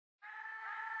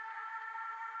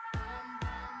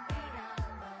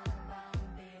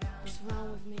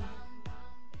wrong with me?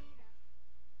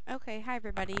 Okay, hi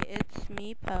everybody, it's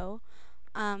me, Poe.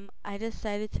 I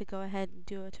decided to go ahead and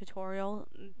do a tutorial,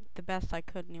 the best I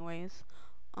could anyways,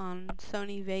 on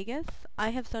Sony Vegas. I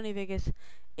have Sony Vegas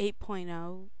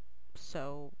 8.0,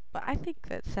 but I think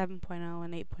that 7.0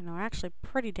 and 8.0 are actually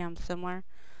pretty damn similar.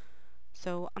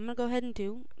 So I'm gonna go ahead and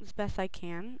do as best I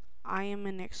can. I am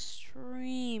an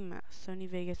extreme Sony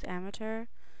Vegas amateur.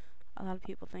 A lot of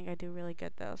people think I do really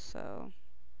good though, so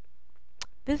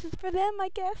this is for them, I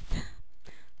guess.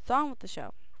 So on with the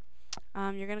show.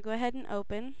 You're going to go ahead and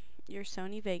open your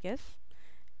Sony Vegas,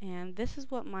 and this is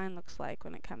what mine looks like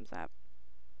when it comes up.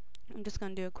 I'm just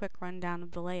going to do a quick rundown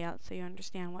of the layout so you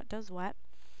understand what does what.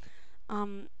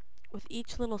 With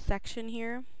each little section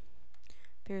here,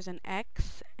 there's an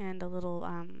X and a little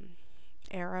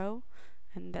arrow,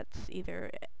 and that's either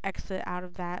exit out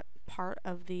of that part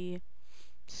of the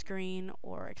screen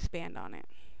or expand on it,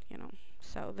 you know.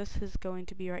 So this is going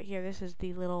to be right here. This is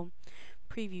the little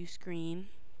preview screen,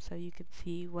 so you can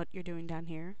see what you're doing down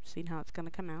here, seeing how it's going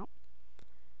to come out.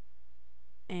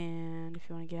 And if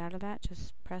you want to get out of that,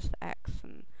 just press the X.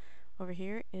 And over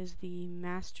here is the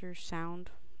master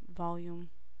sound volume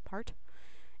part.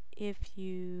 If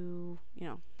you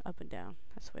know, up and down,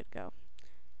 that's the way to go.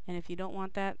 And if you don't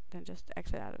want that, then just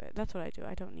exit out of it. That's what I do.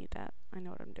 I don't need that. I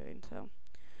know what I'm doing, so.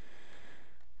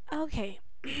 Okay.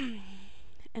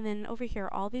 And then over here,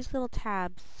 all these little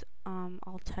tabs,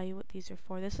 I'll tell you what these are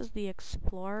for. This is the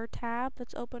Explorer tab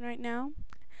that's open right now.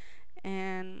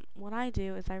 And what I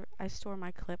do is I store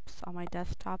my clips on my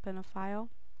desktop in a file.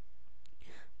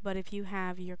 But if you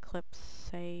have your clips,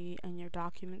 say, in your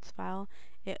documents file,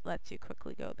 it lets you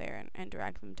quickly go there and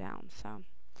drag them down. So,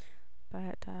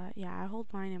 but yeah, I hold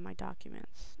mine in my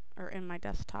documents, or in my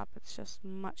desktop. It's just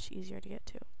much easier to get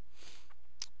to.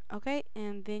 Okay,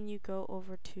 and then you go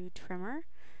over to Trimmer.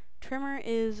 Trimmer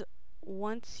is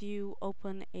once you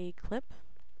open a clip,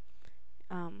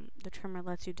 the trimmer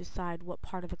lets you decide what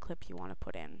part of the clip you want to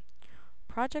put in.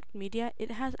 Project Media,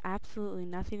 it has absolutely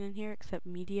nothing in here except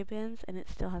media bins, and it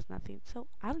still has nothing. So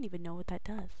I don't even know what that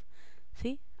does.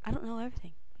 See? I don't know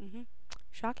everything.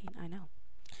 Shocking, I know.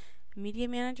 Media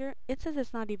Manager, it says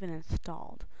it's not even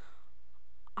installed.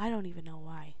 I don't even know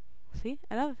why. See?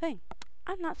 Another thing.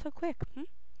 I'm not so quick.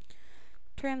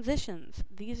 Transitions.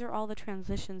 These are all the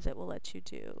transitions it will let you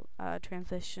do.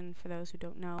 Transition, for those who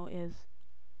don't know, is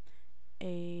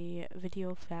a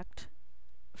video effect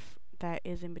that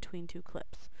is in between two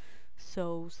clips.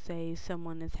 So say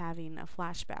someone is having a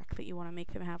flashback that you want to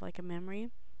make them have like a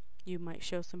memory. You might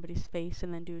show somebody's face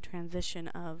and then do a transition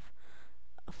of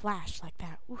a flash like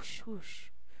that. Whoosh, whoosh.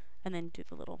 And then do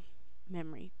the little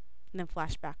memory. And then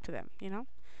flash back to them, you know?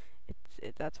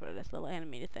 That's what it is, a little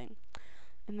animated thing.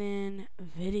 And then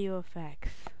video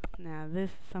effects. Now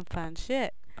this is some fun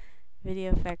shit.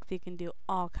 Video effects, you can do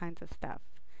all kinds of stuff.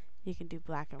 You can do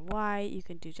black and white. You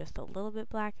can do just a little bit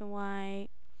black and white.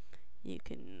 You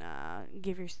can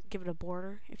give it a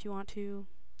border if you want to.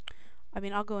 I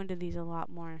mean, I'll go into these a lot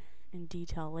more in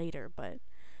detail later, but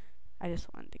I just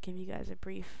wanted to give you guys a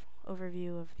brief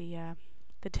overview of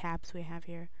the tabs we have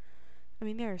here. I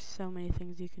mean, there are so many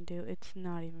things you can do. It's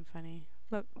not even funny.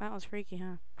 Look, that was freaky,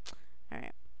 huh?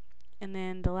 Alright. And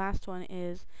then the last one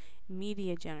is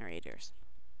media generators.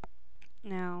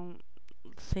 Now,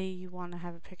 say you want to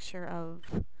have a picture of,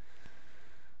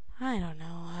 I don't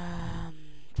know,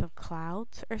 some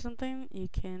clouds or something. You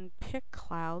can pick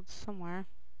clouds somewhere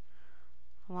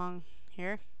along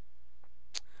here.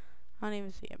 I don't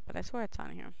even see it, but I swear it's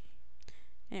on here.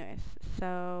 Anyways,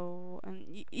 so,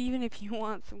 and even if you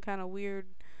want some kind of weird,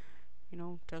 you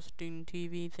know, testing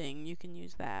TV thing, you can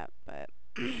use that, but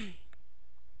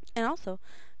and also,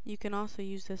 you can also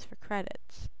use this for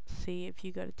credits. See, if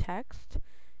you go to text,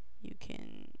 you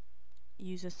can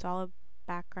use a solid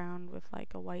background with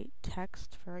like a white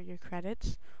text for your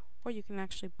credits, or you can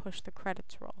actually push the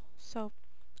credits roll. So,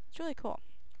 it's really cool.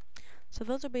 So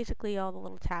those are basically all the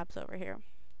little tabs over here.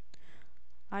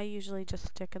 I usually just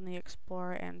stick in the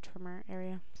Explorer and Trimmer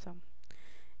area. So,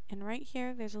 and right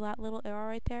here, there's a little arrow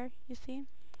right there, you see?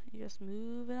 You just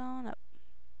move it on up.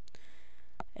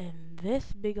 And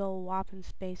this big old whopping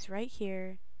space right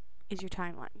here is your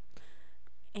timeline.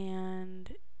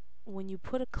 And when you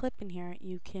put a clip in here,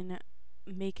 you can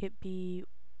make it be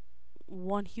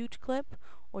one huge clip,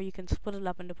 or you can split it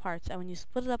up into parts. And when you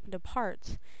split it up into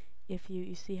parts, if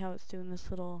you see how it's doing this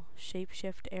little shape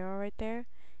shift arrow right there,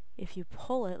 if you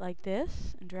pull it like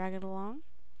this and drag it along,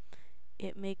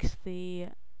 it makes the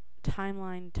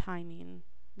timeline timing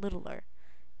littler.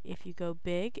 If you go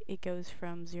big, it goes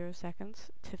from 0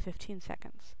 seconds to 15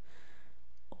 seconds.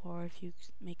 Or if you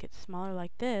make it smaller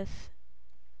like this,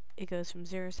 it goes from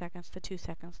 0 seconds to 2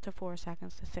 seconds to 4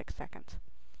 seconds to 6 seconds.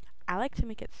 I like to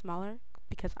make it smaller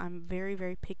because I'm very,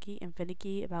 very picky and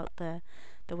finicky about the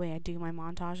way I do my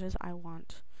montages. I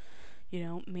want, you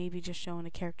know, maybe just showing a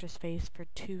character's face for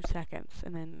 2 seconds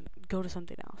and then go to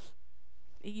something else.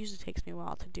 It usually takes me a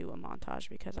while to do a montage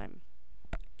because I'm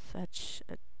such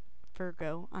a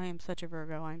Virgo. I am such a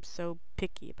Virgo. I'm so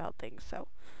picky about things. So,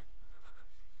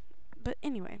 but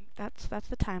anyway, that's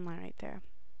the timeline right there.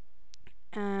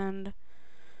 And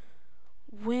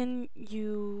when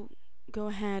you go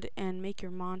ahead and make your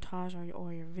montage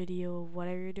or your video of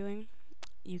whatever you're doing,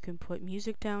 you can put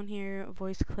music down here,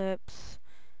 voice clips,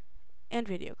 and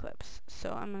video clips.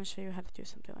 So I'm going to show you how to do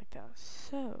something like that.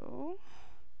 So,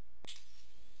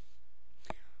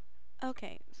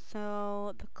 okay,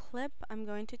 so the clip I'm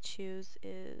going to choose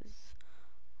is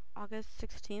August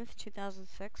 16th,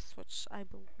 2006, which I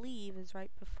believe is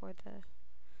right before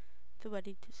the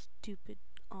wedding to stupid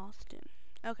Austin.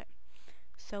 Okay,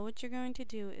 so what you're going to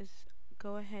do is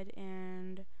go ahead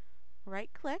and right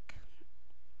click,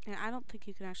 and I don't think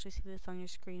you can actually see this on your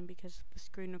screen because the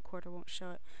screen recorder won't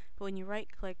show it, but when you right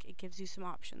click it gives you some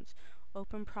options.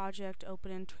 Open project,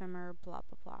 open in trimmer, blah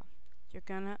blah blah. You're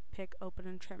gonna pick open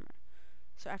in trimmer.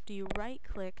 So after you right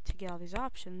click to get all these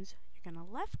options, you're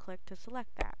gonna left click to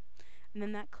select that, and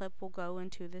then that clip will go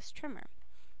into this trimmer.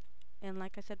 And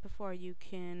like I said before, you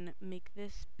can make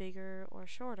this bigger or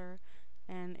shorter,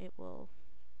 and it will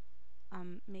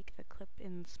make the clip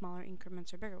in smaller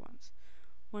increments or bigger ones.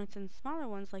 When it's in smaller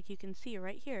ones, like you can see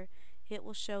right here, it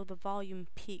will show the volume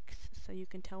peaks, so you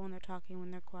can tell when they're talking, when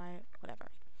they're quiet,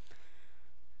 whatever.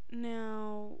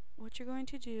 Now, what you're going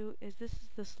to do is, this is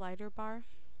the slider bar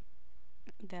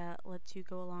that lets you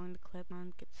go along the clip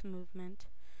and get some movement,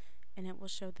 and it will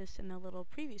show this in the little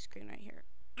preview screen right here.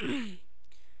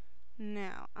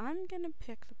 Now, I'm going to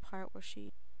pick the part where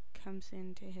she comes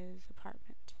into his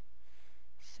apartment.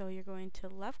 So you're going to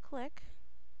left click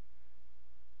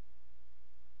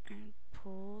and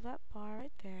pull that bar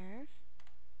right there.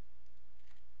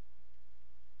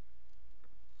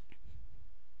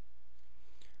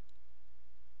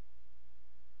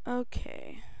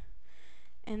 Okay.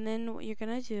 And then what you're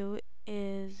going to do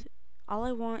is, all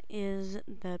I want is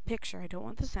the picture, I don't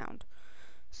want the sound.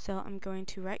 So I'm going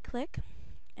to right click,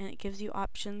 and it gives you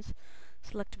options.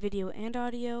 Select video and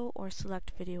audio, or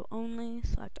select video only,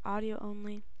 select audio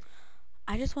only.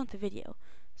 I just want the video,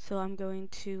 so I'm going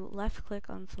to left click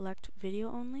on select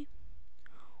video only,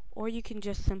 or you can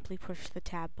just simply push the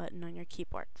tab button on your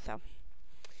keyboard. So,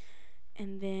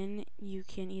 and then you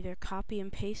can either copy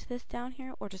and paste this down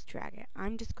here or just drag it.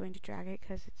 I'm just going to drag it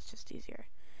because it's just easier.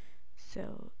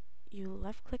 So you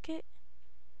left click it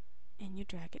and you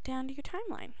drag it down to your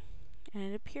timeline, and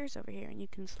it appears over here, and you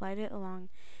can slide it along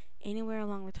anywhere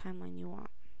along the timeline you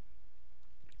want.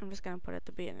 I'm just going to put it at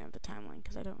the beginning of the timeline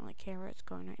because I don't really care where it's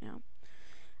going right now.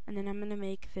 And then I'm going to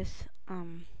make this,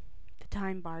 the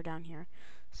time bar down here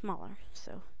smaller.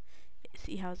 So,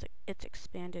 see how it's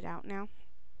expanded out now?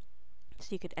 So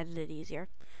you could edit it easier.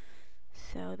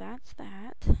 So that's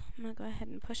that. I'm going to go ahead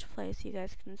and push play so you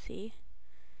guys can see.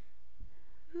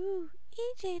 Ooh,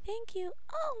 EJ, thank you.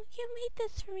 Oh, you made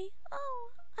this for me. Oh,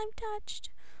 I'm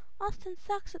touched. Austin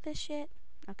sucks at this shit.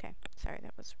 Okay, sorry,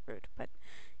 that was rude, but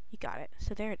you got it.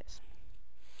 So there it is.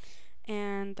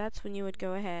 And that's when you would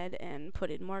go ahead and put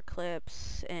in more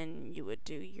clips, and you would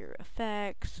do your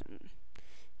effects and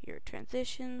your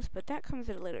transitions, but that comes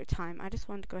at a later time. I just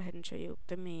wanted to go ahead and show you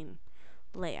the main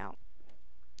layout.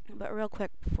 But real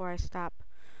quick before I stop,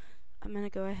 I'm going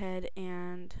to go ahead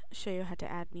and show you how to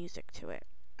add music to it.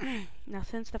 Now,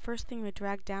 since the first thing we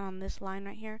dragged down on this line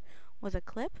right here was a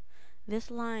clip,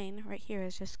 this line right here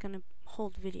is just going to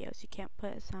hold videos. You can't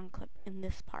put a sound clip in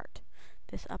this part,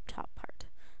 this up top part.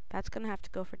 That's going to have to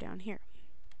go for down here.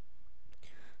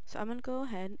 So I'm going to go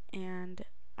ahead, and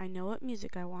I know what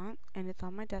music I want, and it's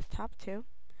on my desktop too.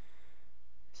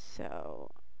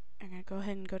 So I'm going to go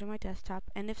ahead and go to my desktop,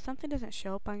 and if something doesn't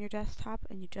show up on your desktop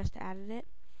and you just added it,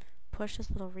 push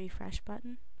this little refresh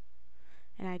button,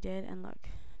 and I did, and look,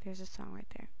 there's a song right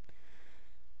there.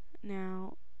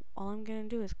 Now, all I'm going to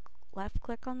do is left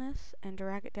click on this and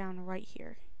drag it down right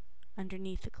here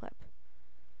underneath the clip,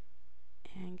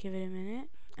 and give it a minute,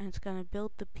 and it's going to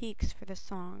build the peaks for the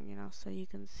song, you know, so you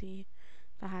can see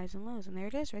the highs and lows, and there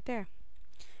it is right there,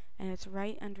 and it's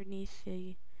right underneath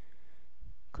the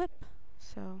clip.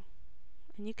 So,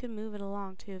 and you can move it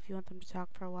along too if you want them to talk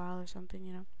for a while or something,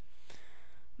 you know.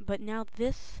 But now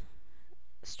this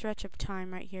stretch of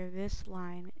time right here, this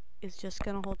line is just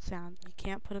going to hold sound. You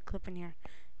can't put a clip in here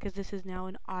because this is now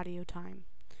an audio time.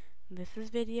 This is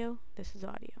video, this is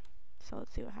audio. So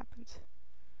let's see what happens.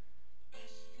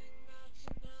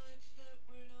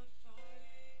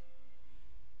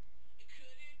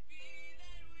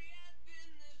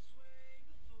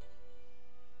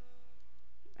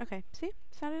 Okay, see?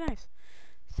 Sounded nice.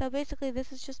 So basically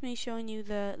this is just me showing you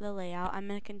the layout. I'm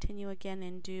going to continue again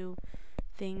and do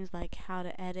things like how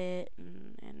to edit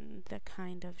and the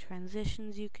kind of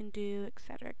transitions you can do,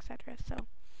 etc., etc. So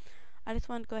I just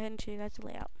wanted to go ahead and show you guys the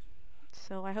layout.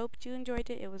 So I hope you enjoyed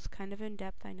it. It was kind of in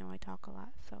depth. I know I talk a lot.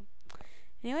 So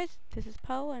anyways, this is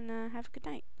Poe, and have a good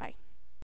night. Bye.